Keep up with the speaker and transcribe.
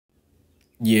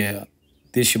Yeah,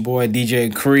 this your boy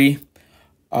DJ Cree.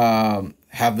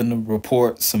 Having to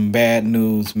report some bad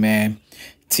news, man.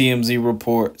 TMZ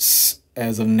reports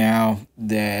as of now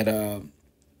that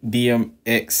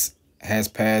DMX has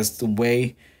passed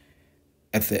away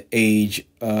at the age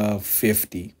of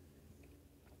 50.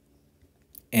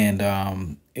 And I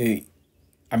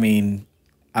mean,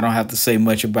 I don't have to say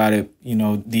much about it.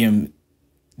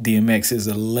 DMX is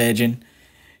a legend.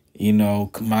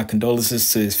 My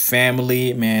condolences to his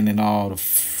family, man, and all the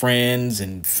friends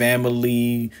and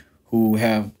family who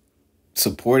have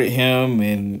supported him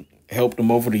and helped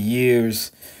him over the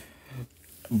years.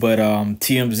 But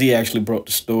TMZ actually broke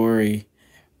the story.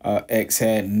 X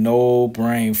had no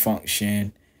brain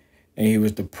function and he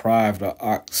was deprived of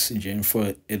oxygen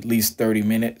for at least 30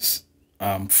 minutes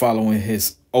following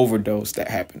his overdose that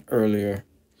happened earlier,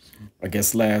 I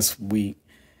guess last week.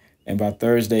 And by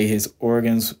Thursday, his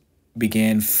organs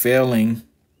began failing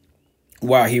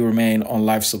while he remained on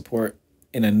life support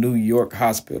in a New York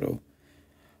hospital.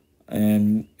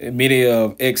 And many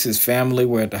of X's family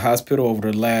were at the hospital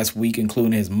over the last week,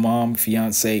 including his mom,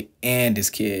 fiance, and his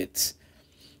kids.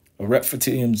 A rep for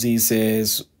TMZ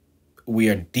says, "We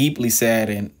are deeply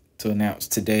saddened to announce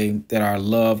today that our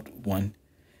loved one,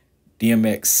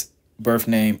 DMX, birth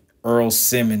name Earl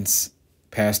Simmons,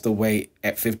 passed away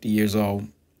at 50 years old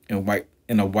in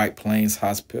a White Plains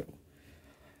hospital."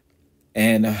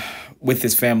 And with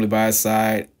his family by his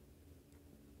side,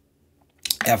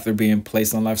 after being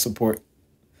placed on life support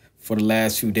for the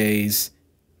last few days,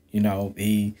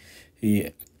 he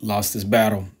lost his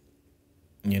battle.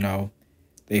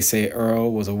 They say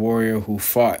Earl was a warrior who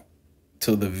fought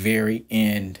till the very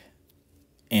end.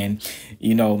 And,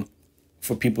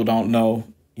 for people who don't know,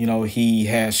 he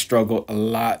has struggled a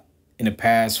lot in the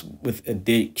past with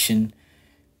addiction,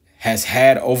 has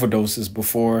had overdoses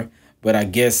before, but I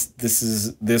guess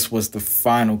this was the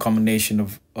final culmination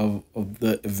of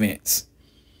the events,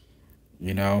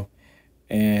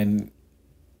 and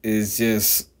it's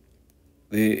just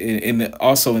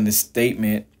also in the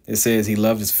statement it says he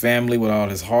loved his family with all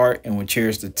his heart and would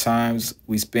cherish the times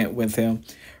we spent with him.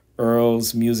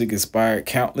 Earl's music inspired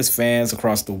countless fans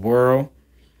across the world,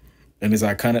 and his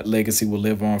iconic legacy will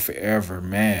live on forever,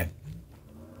 man.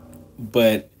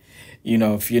 But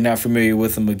if you're not familiar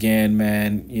with him again,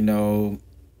 man,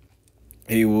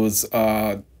 he was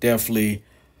definitely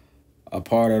a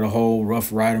part of the whole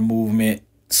Rough Rider movement,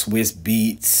 Swiss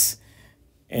Beats.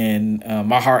 And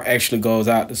my heart actually goes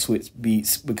out to Swiss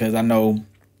Beats because I know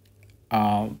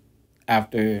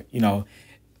after,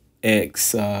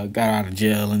 X got out of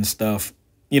jail and stuff,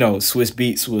 Swiss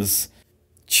Beats was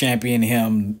championing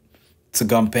him to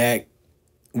come back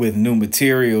with new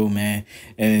material, man.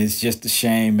 And it's just a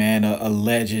shame, man, a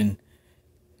legend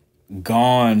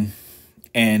gone.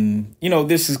 And,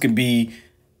 this could be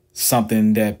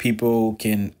something that people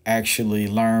can actually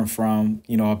learn from,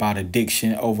 about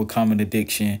addiction, overcoming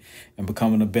addiction, and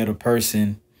becoming a better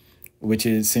person, which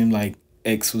it seemed like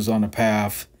X was on a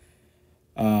path.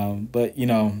 But,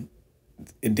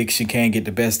 addiction can get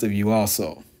the best of you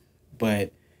also.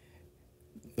 But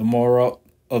the moral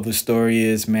of the story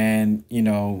is, man,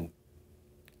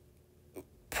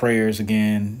 prayers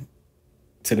again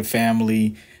to the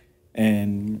family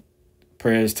and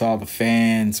prayers to all the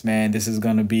fans, man. This is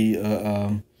going to be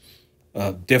a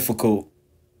difficult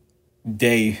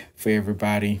day for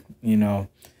everybody,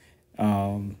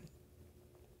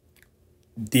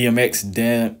 DMX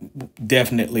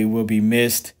definitely will be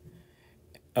missed.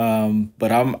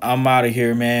 But I'm out of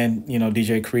here, man.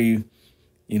 DJ Cree,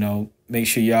 make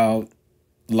sure y'all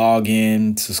log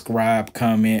in, subscribe,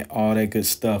 comment, all that good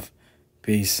stuff.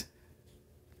 Peace.